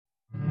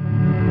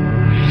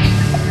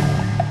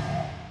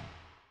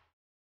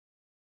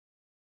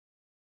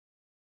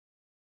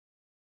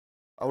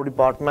Our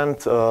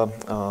department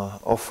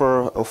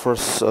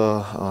offers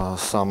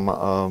some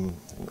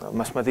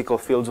mathematical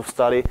fields of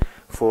study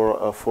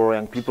for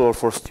young people or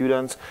for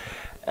students,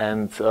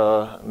 and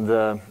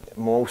the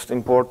most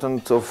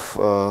important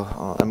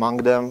among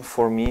them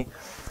for me,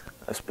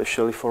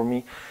 especially for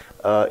me,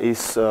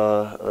 is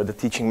the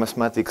teaching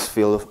mathematics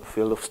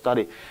field of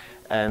study.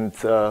 And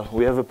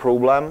we have a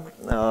problem.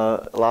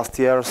 Last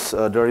years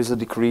there is a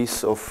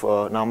decrease of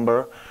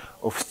number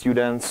of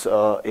students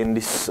in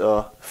this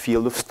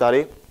field of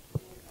study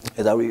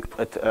at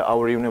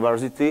our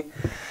university.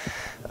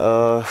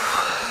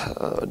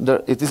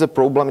 It is a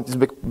problem. It is a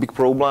big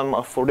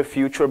problem for the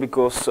future,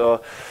 because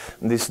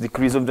this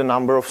decrease of the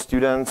number of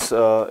students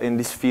in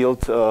this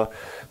field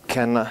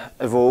can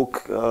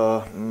evoke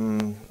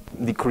some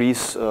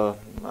decrease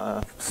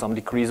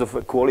of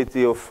the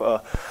quality of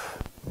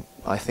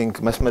I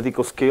think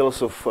mathematical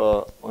skills of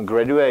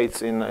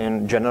graduates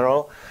in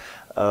general.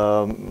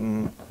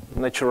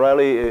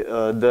 Naturally,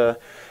 the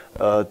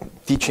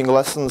teaching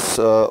lessons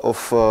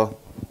of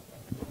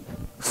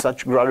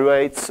such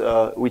graduates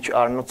which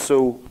are not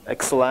so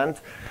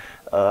excellent,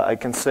 I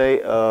can say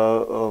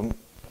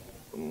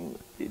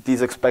it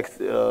is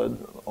expectable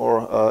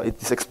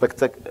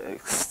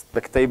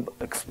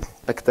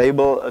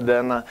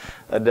then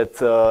that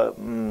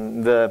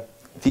the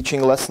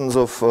teaching lessons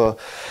of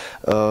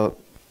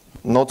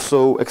not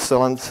so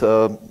excellent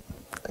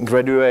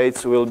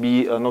graduates will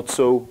be not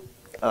so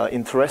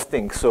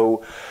interesting.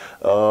 So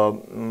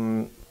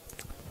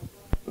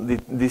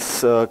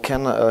this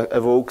can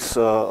evoke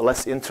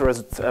less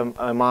interest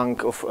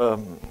among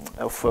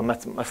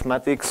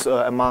mathematics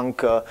among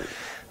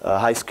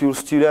high school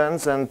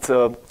students, and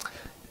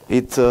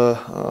it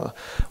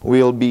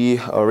will be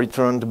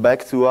returned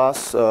back to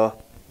us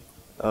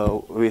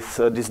with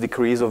this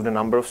decrease of the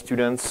number of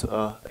students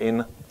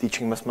in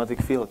teaching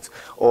mathematics fields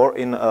or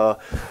in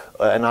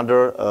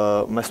another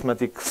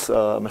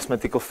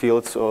mathematical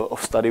fields of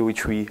study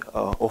which we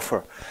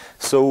offer.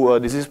 So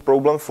this is a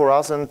problem for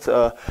us, and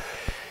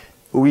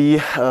we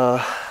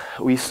are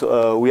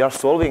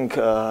solving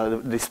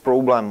this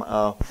problem.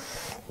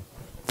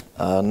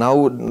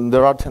 Now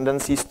there are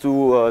tendencies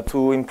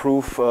to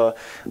improve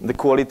the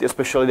quality,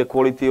 especially the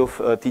quality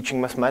of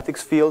teaching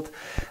mathematics field,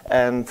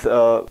 and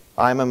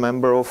I'm a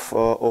member of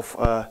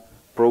a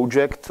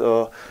project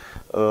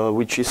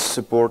which is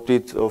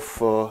supported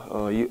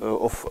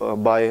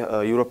by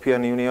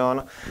European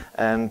Union,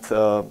 and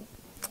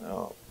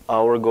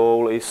our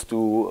goal is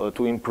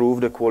to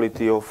improve the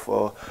quality of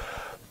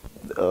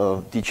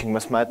teaching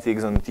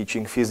mathematics and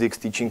teaching physics,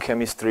 teaching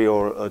chemistry,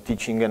 or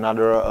teaching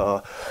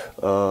another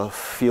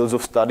fields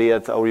of study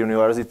at our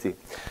university.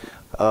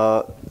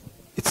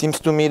 It seems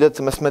to me that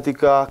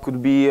Mathematica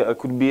could be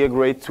a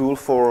great tool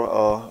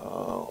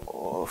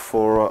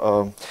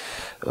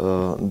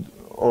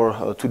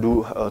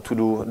to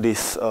do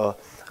this.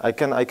 I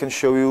can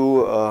show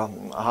you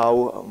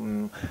how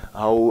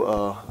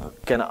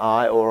can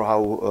I, or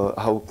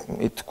how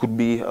it could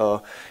be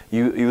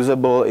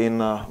usable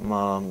in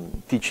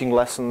teaching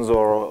lessons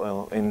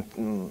or in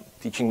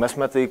teaching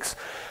mathematics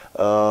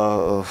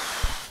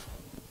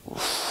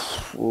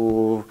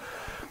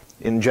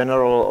in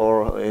general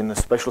or in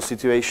special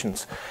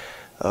situations.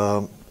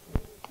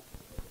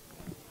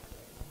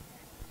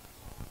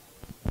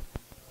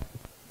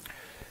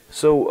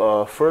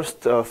 So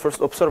first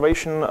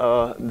observation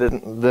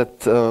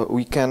that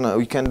we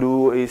can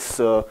do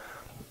is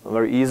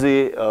very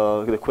easy.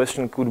 The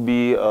question could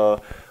be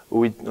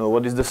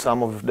what is the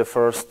sum of the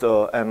first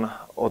n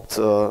odd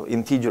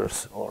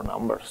integers or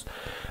numbers.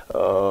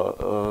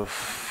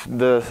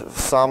 The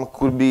sum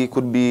could be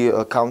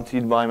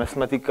counted by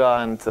Mathematica,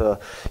 and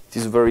it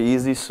is very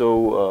easy.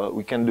 So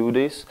we can do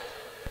this,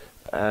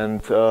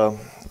 and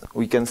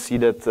we can see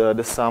that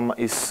the sum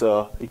is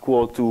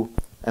equal to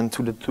n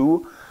to the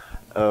 2.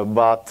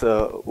 But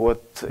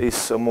what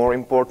is more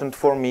important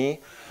for me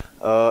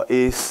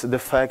is the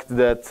fact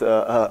that,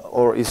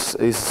 or is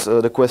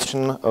the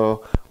question,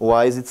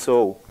 why is it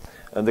so?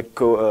 The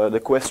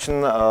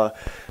question,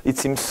 it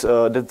seems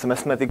that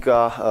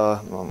Mathematica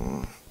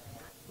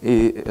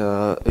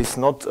is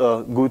not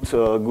a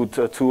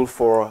good tool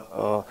for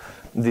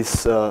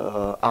this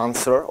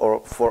answer,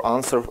 or for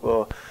answer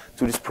to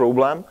this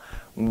problem,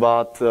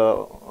 but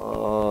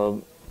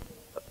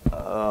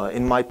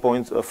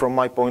from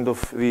my point of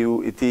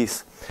view, it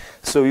is.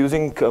 So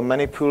using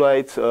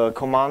manipulate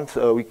command,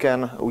 we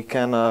can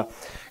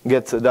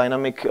get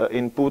dynamic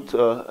input,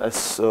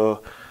 as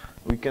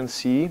we can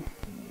see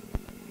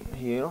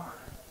here,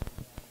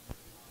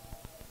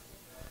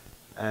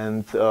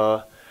 and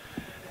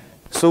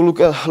so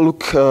look at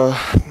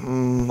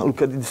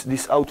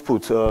this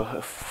output.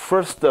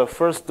 First,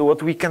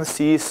 what we can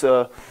see is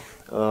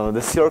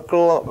the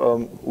circle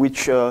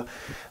which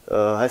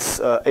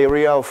has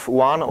area of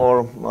 1,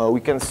 or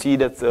we can see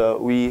that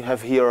we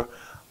have here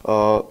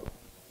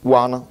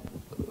one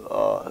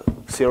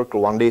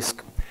circle, one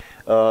disk.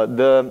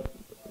 The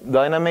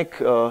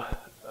dynamic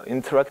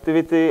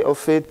interactivity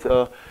of it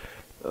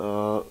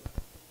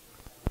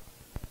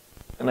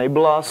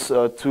enable us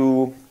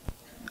to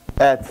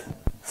add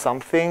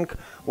something,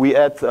 we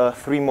add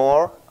 3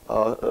 more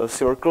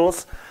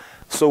circles.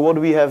 So what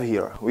do we have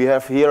here? We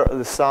have here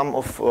the sum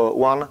of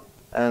 1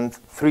 and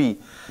 3.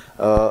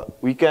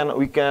 We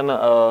can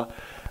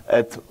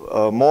add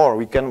more.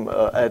 We can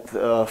add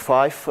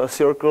 5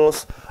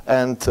 circles,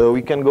 and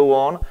we can go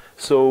on.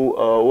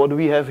 So what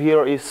we have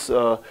here is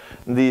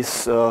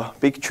this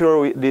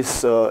picture,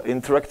 this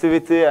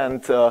interactivity,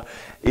 and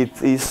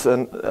it is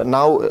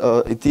now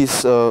it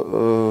is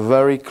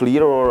very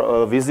clear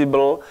or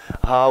visible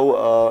how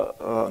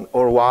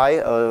or why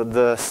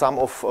the sum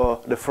of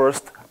the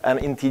first n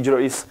integer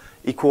is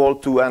equal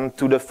to n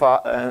to the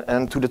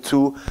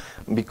 2,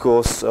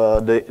 because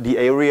the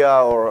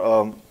area,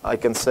 or I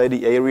can say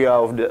the area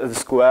of the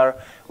square,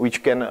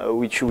 which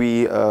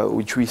we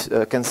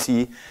can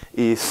see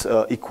is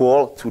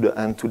equal to the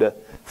n to the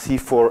c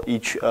for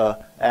each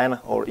n,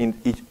 or in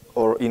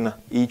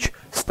each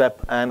step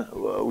n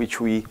which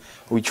we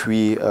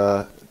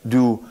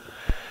do.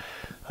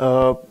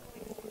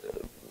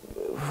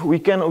 We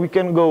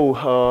can go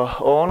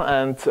on,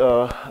 and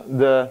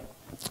the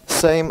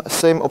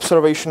same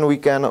observation we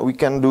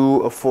can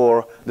do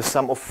for the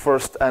sum of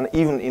first and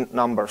even in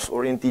numbers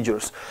or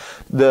integers.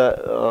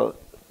 The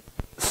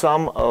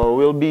sum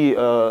will be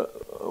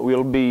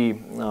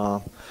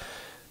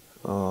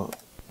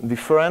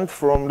different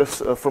from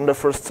the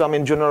first sum.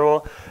 In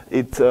general,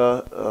 it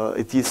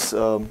is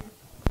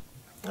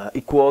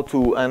equal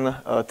to n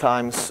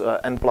times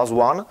n plus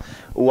 1.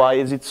 Why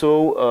is it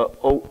so?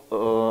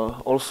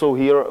 Also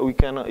here we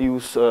can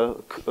use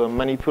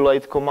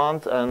manipulate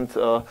command, and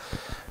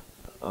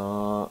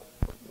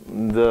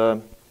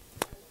the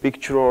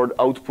picture or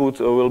output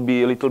will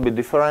be a little bit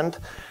different.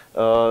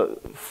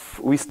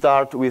 We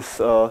start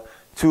with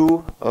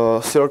 2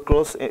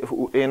 circles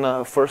in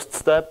a first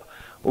step.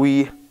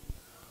 We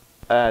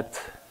add,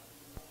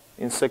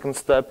 in second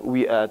step,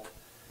 we add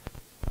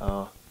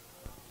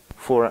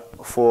for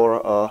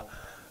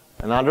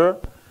another,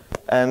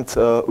 and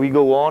we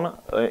go on.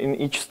 In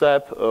each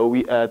step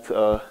we add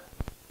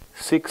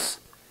 6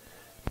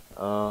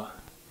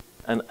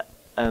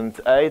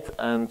 and 8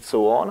 and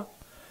so on,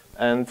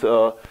 and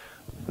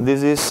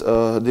this is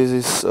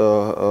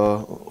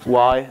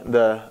why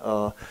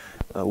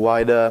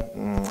the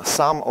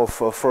sum of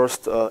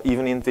first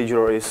even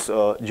integer is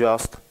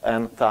just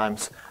n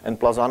times n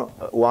plus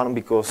 1,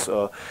 because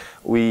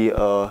we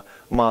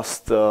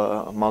must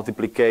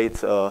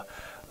multiplicate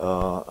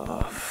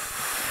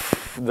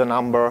the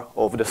number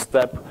of the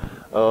step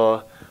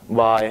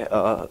by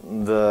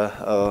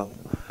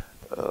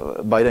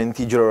the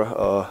integer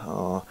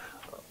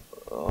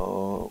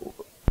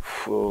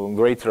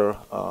greater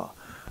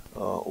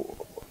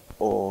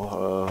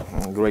or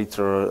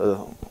greater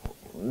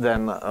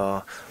than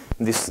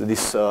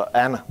this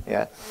n.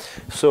 Yeah.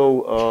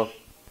 So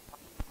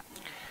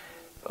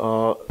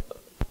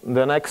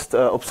the next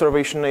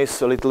observation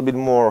is a little bit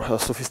more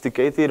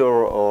sophisticated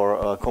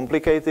or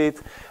complicated.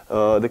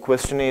 The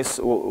question is,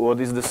 what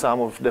is the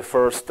sum of the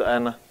first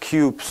n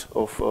cubes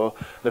of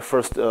the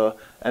first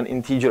n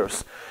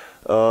integers?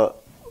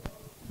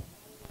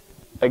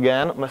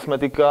 Again,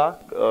 Mathematica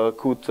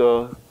could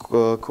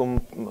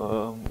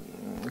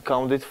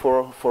count it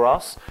for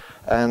us,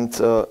 and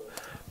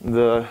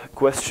the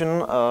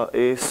question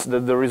is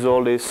that the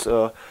result is,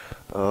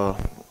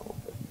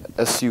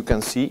 as you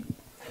can see.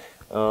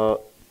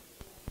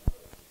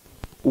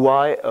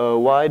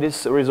 Why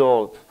this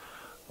result?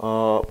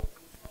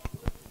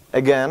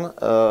 Again,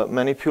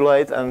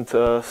 manipulate and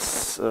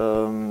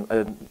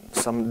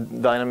some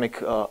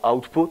dynamic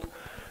output.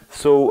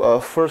 So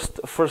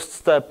first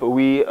step,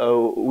 we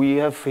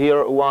have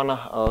here one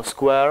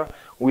square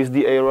with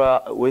the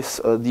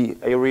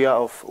area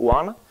of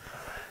 1.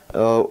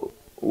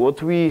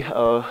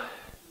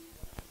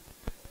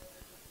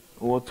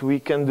 What we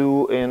can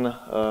do in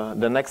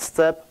the next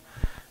step,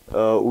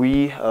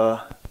 we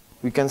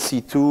can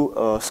see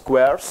 2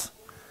 squares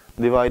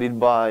divided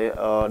by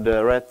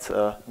the red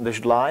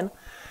dashed line,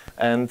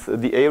 and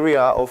the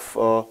area of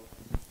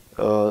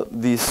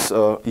this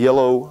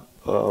yellow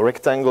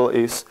rectangle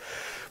is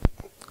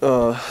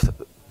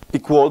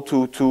equal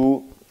to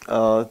 2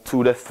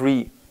 to the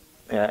 3.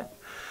 Yeah.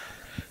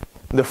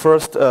 The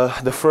first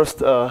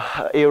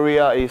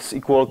area is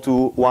equal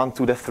to 1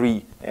 to the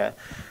 3. Yeah.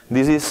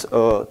 This is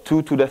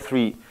 2 to the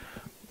 3.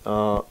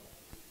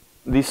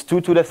 This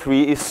 2 to the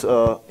 3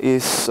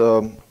 is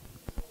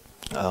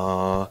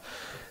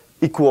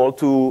equal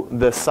to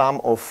the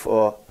sum of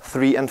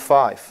 3 and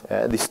 5,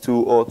 these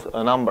 2 odd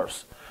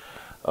numbers.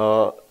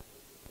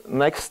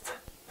 Next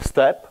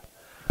step,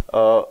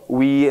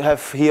 we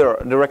have here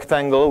the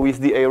rectangle with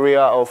the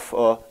area of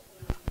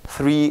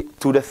 3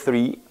 to the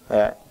 3,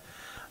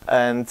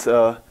 and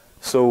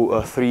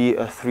so three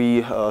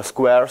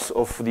squares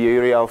of the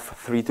area of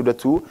 3 to the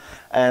 2,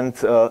 and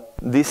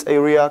this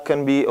area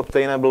can be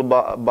obtainable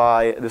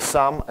by the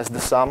sum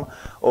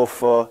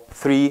of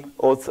 3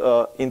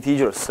 odd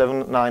integers,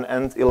 7, 9,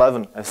 and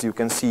 11, as you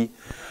can see.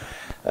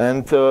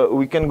 And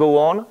we can go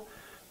on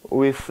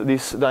with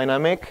this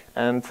dynamic,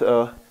 and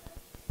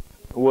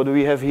what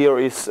we have here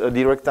is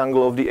the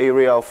rectangle of the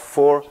area of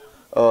 4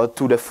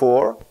 to the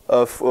 4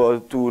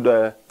 to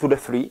the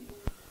 3,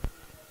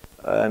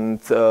 and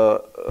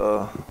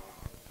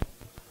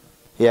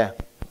yeah,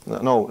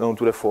 no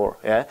to the 4,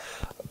 yeah.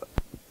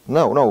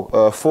 No,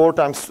 4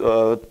 times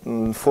 4,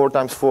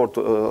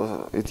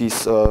 it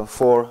is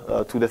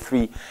 4 to the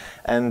 3,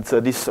 and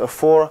this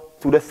 4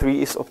 to the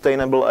 3 is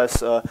obtainable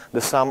as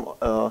the sum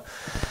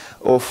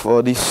of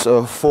these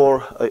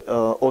 4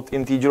 odd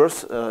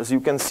integers, as you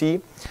can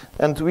see,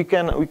 and we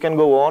can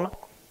go on.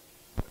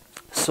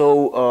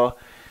 So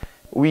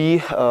we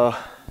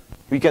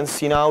can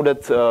see now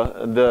that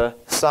the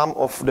sum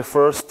of the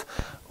first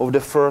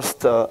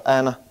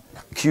n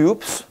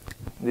cubes,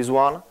 this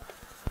one,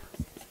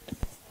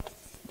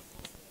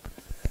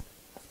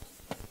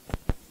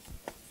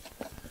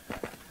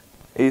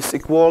 is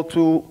equal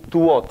to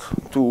what?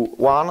 To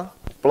 1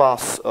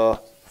 plus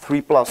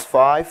 3 plus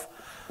 5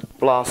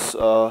 plus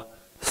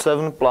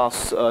 7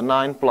 plus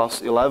 9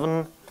 plus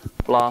 11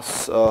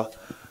 plus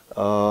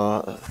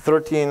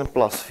 13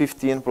 plus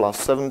 15 plus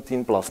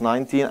 17 plus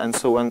 19 and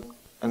so on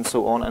and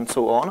so on and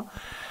so on.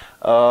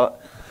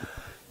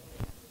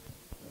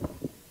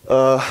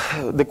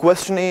 The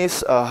question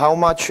is how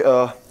many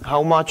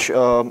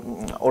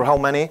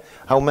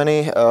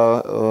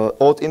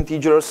odd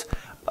integers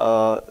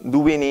do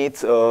we need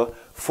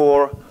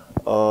for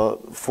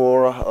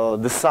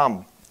the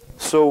sum?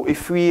 So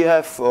if we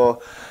have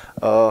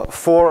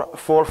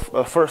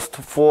first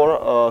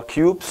four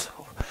cubes,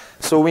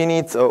 so we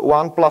need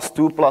 1 plus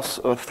 2 plus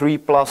 3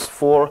 plus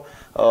 4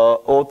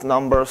 odd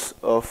numbers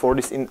for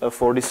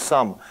this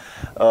sum.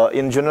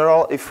 In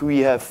general, if we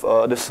have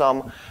the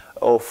sum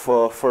of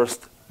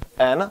first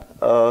n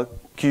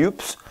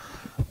cubes,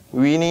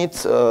 we need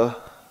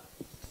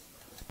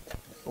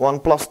 1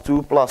 plus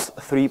 2 plus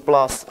 3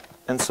 plus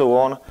and so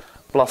on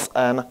plus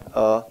n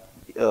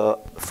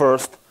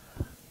first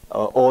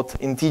odd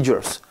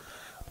integers.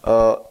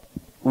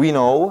 We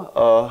know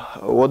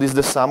what is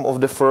the sum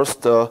of the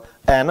first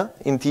n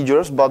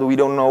integers, but we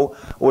don't know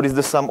what is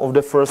the sum of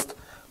the first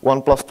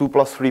 1 plus 2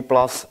 plus 3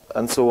 plus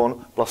and so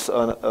on plus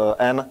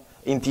n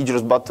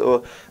integers. But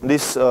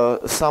this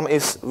sum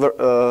is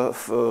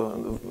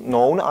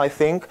known, I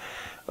think.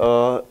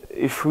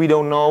 If we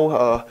don't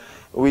know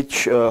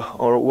which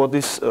or what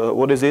is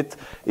it?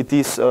 It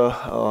is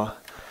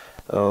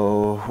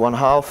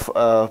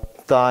 1/2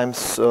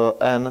 times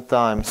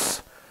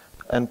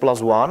n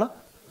plus 1.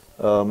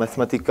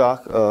 Mathematica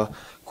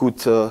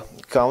could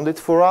count it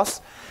for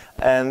us,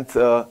 and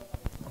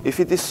if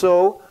it is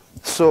so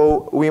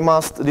we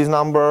must this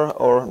number,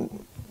 or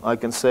I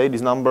can say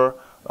this number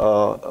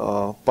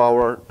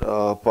power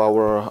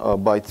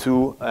by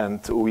 2, and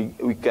we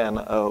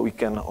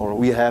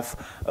have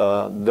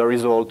the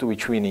result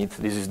which we need.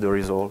 This is the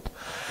result.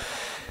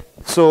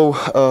 So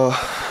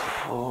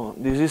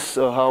this is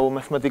how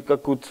Mathematica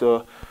could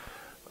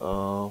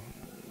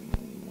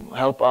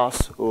help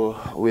us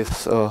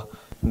with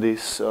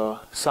this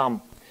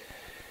sum.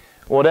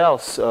 What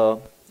else?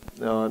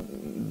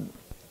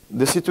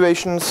 The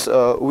situations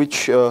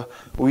which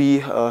we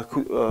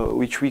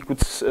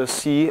could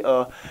see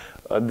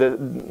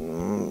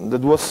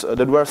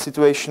that were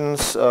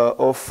situations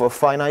of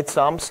finite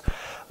sums.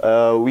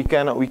 We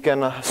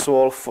can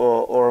solve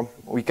or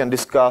we can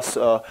discuss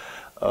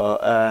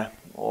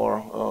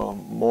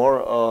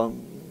more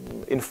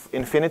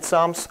infinite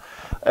sums,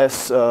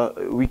 as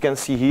we can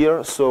see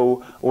here.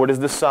 So what is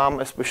the sum,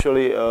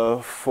 especially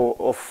of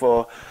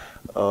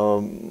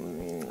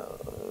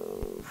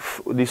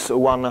this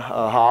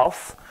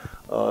 1/2,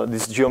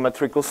 this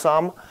geometrical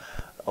sum,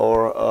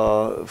 or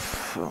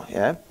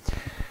yeah.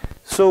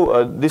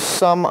 So this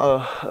sum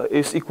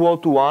is equal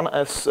to 1,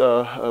 as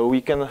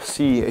we can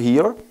see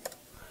here,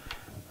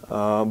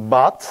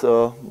 but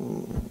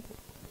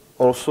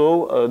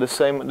also the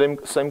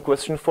same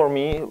question for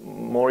me,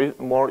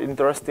 more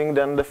interesting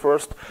than the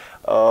first.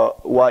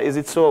 Why is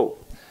it so?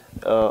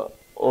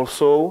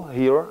 Also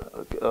here,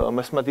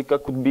 Mathematica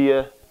could be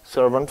a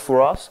servant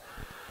for us,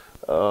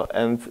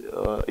 and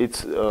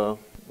its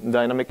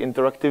dynamic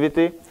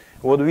interactivity.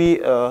 What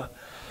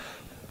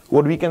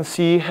we can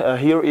see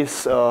here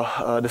is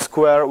the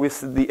square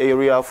with the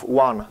area of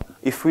 1.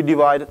 If we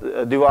divide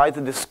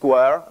the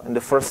square in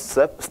the first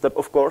step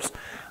of course,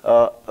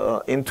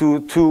 into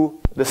two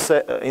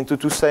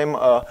same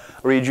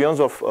regions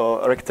of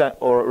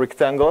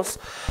rectangles,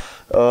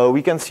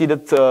 we can see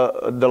that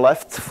the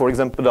left, for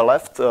example, the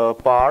left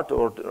part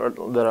or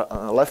the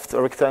left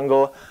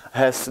rectangle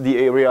has the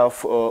area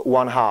of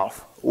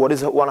 1/2. What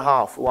is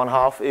 1/2?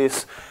 1/2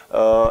 is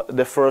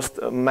the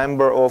first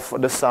member of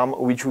the sum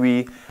which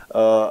we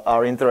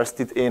are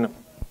interested in.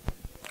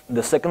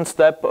 The second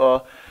step,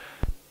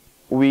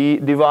 we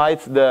divide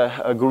the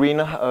green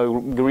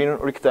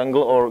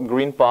rectangle or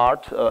green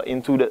part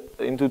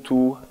into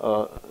two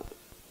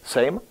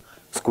same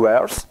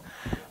squares,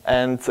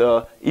 and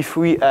if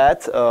we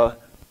add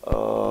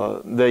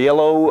the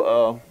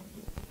yellow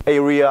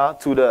area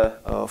to the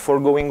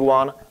foregoing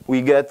one,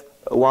 we get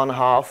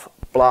 1/2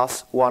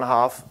 plus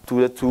 1/2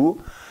 to the 2,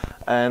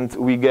 and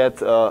we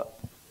get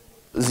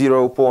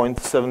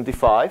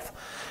 0.75.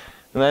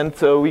 And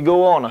we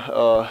go on.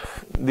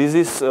 This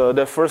is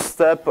the first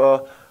step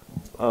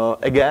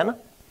again.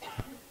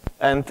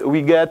 And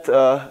we get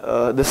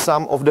the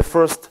sum of the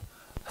first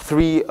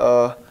three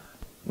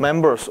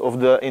members of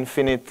the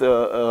infinite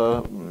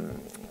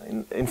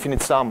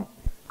sum,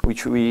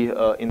 which we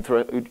are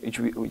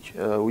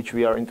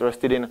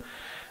interested in.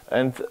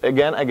 And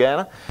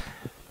again,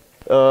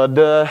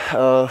 the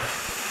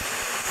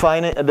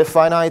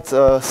finite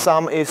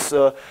sum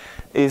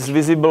is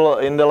visible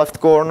in the left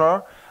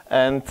corner.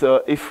 And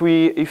if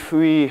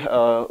we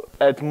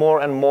add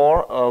more and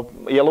more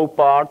yellow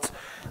parts,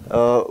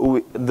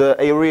 the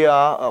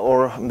area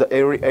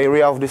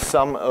area of this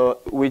sum,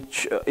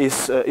 which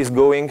is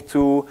going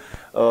to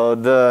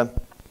the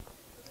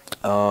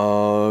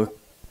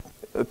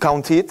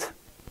counted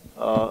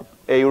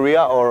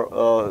area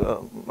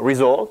or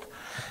result,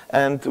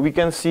 and we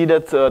can see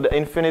that the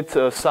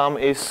infinite sum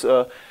is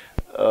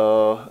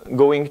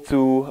going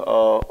to,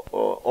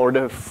 or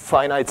the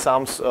finite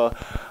sums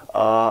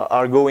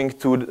are going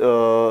to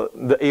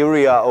the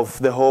area of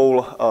the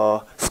whole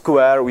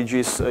square, which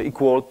is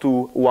equal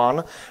to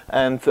 1.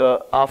 And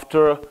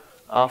after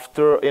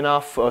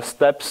enough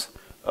steps,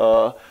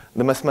 the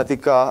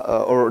Mathematica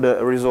or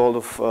the result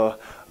of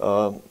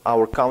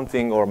our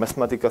counting or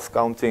Mathematica's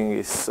counting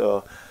is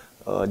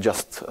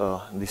just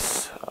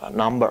this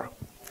number.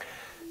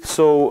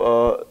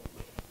 So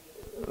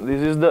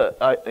this is the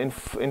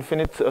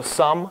infinite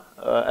sum.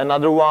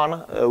 Another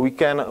one we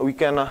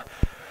can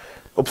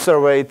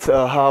observe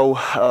how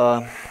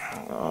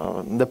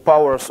the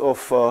powers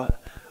of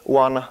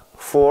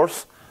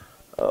 1/4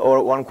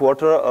 or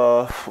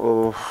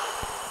 1/4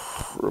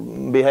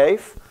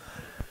 behave,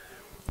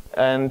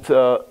 and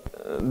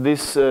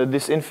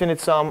this infinite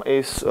sum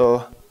is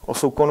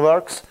also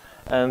convex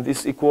and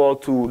is equal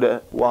to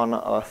the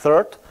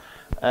 1/3.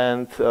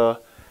 And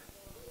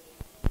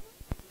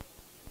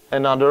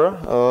another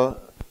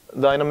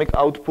dynamic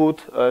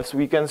output, as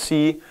we can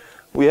see,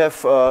 we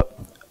have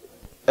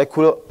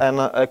an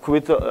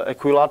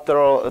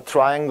equilateral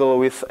triangle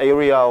with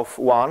area of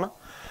 1.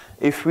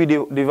 If we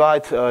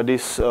divide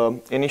this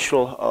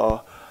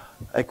initial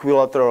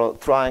equilateral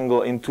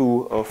triangle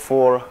into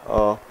 4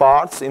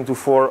 parts, into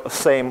 4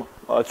 same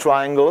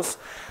triangles,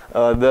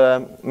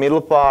 the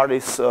middle part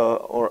is,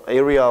 or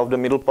area of the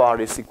middle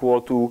part is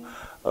equal to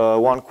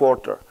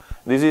 1/4.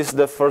 This is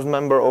the first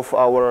member of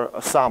our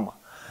sum.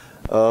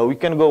 We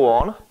can go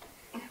on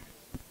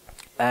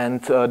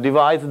and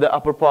divide the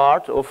upper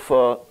part of,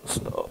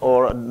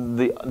 or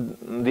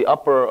the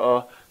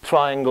upper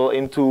triangle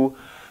into,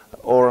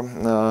 or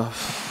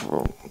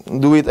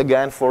do it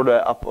again for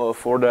the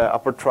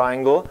upper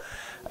triangle,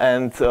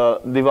 and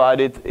divide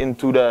it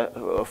into the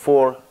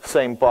 4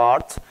 same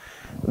parts.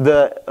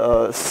 The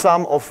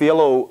sum of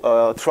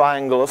yellow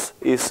triangles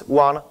is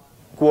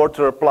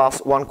 1/4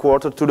 plus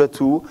 1/4 to the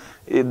 2.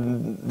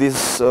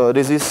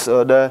 This is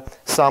the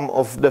sum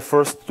of the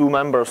first 2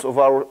 members of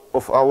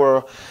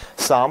our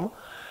sum,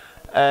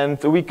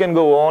 and we can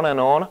go on,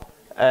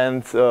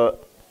 and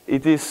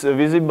it is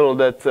visible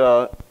that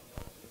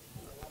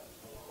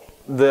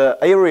the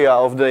area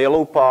of the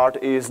yellow part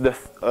is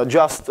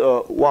just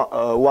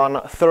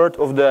 1/3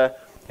 of the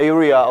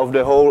area of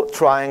the whole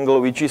triangle,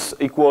 which is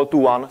equal to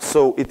 1.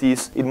 So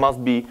it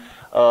must be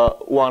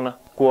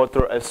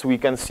 1/4, as we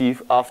can see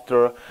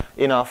after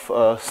enough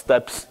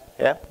steps.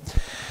 Yeah.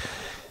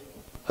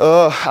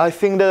 I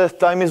think the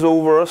time is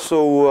over,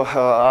 so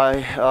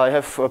I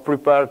have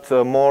prepared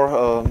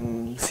more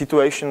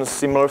situations,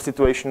 similar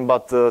situation,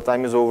 but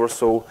time is over,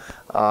 so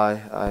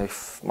I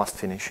must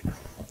finish.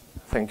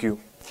 Thank you.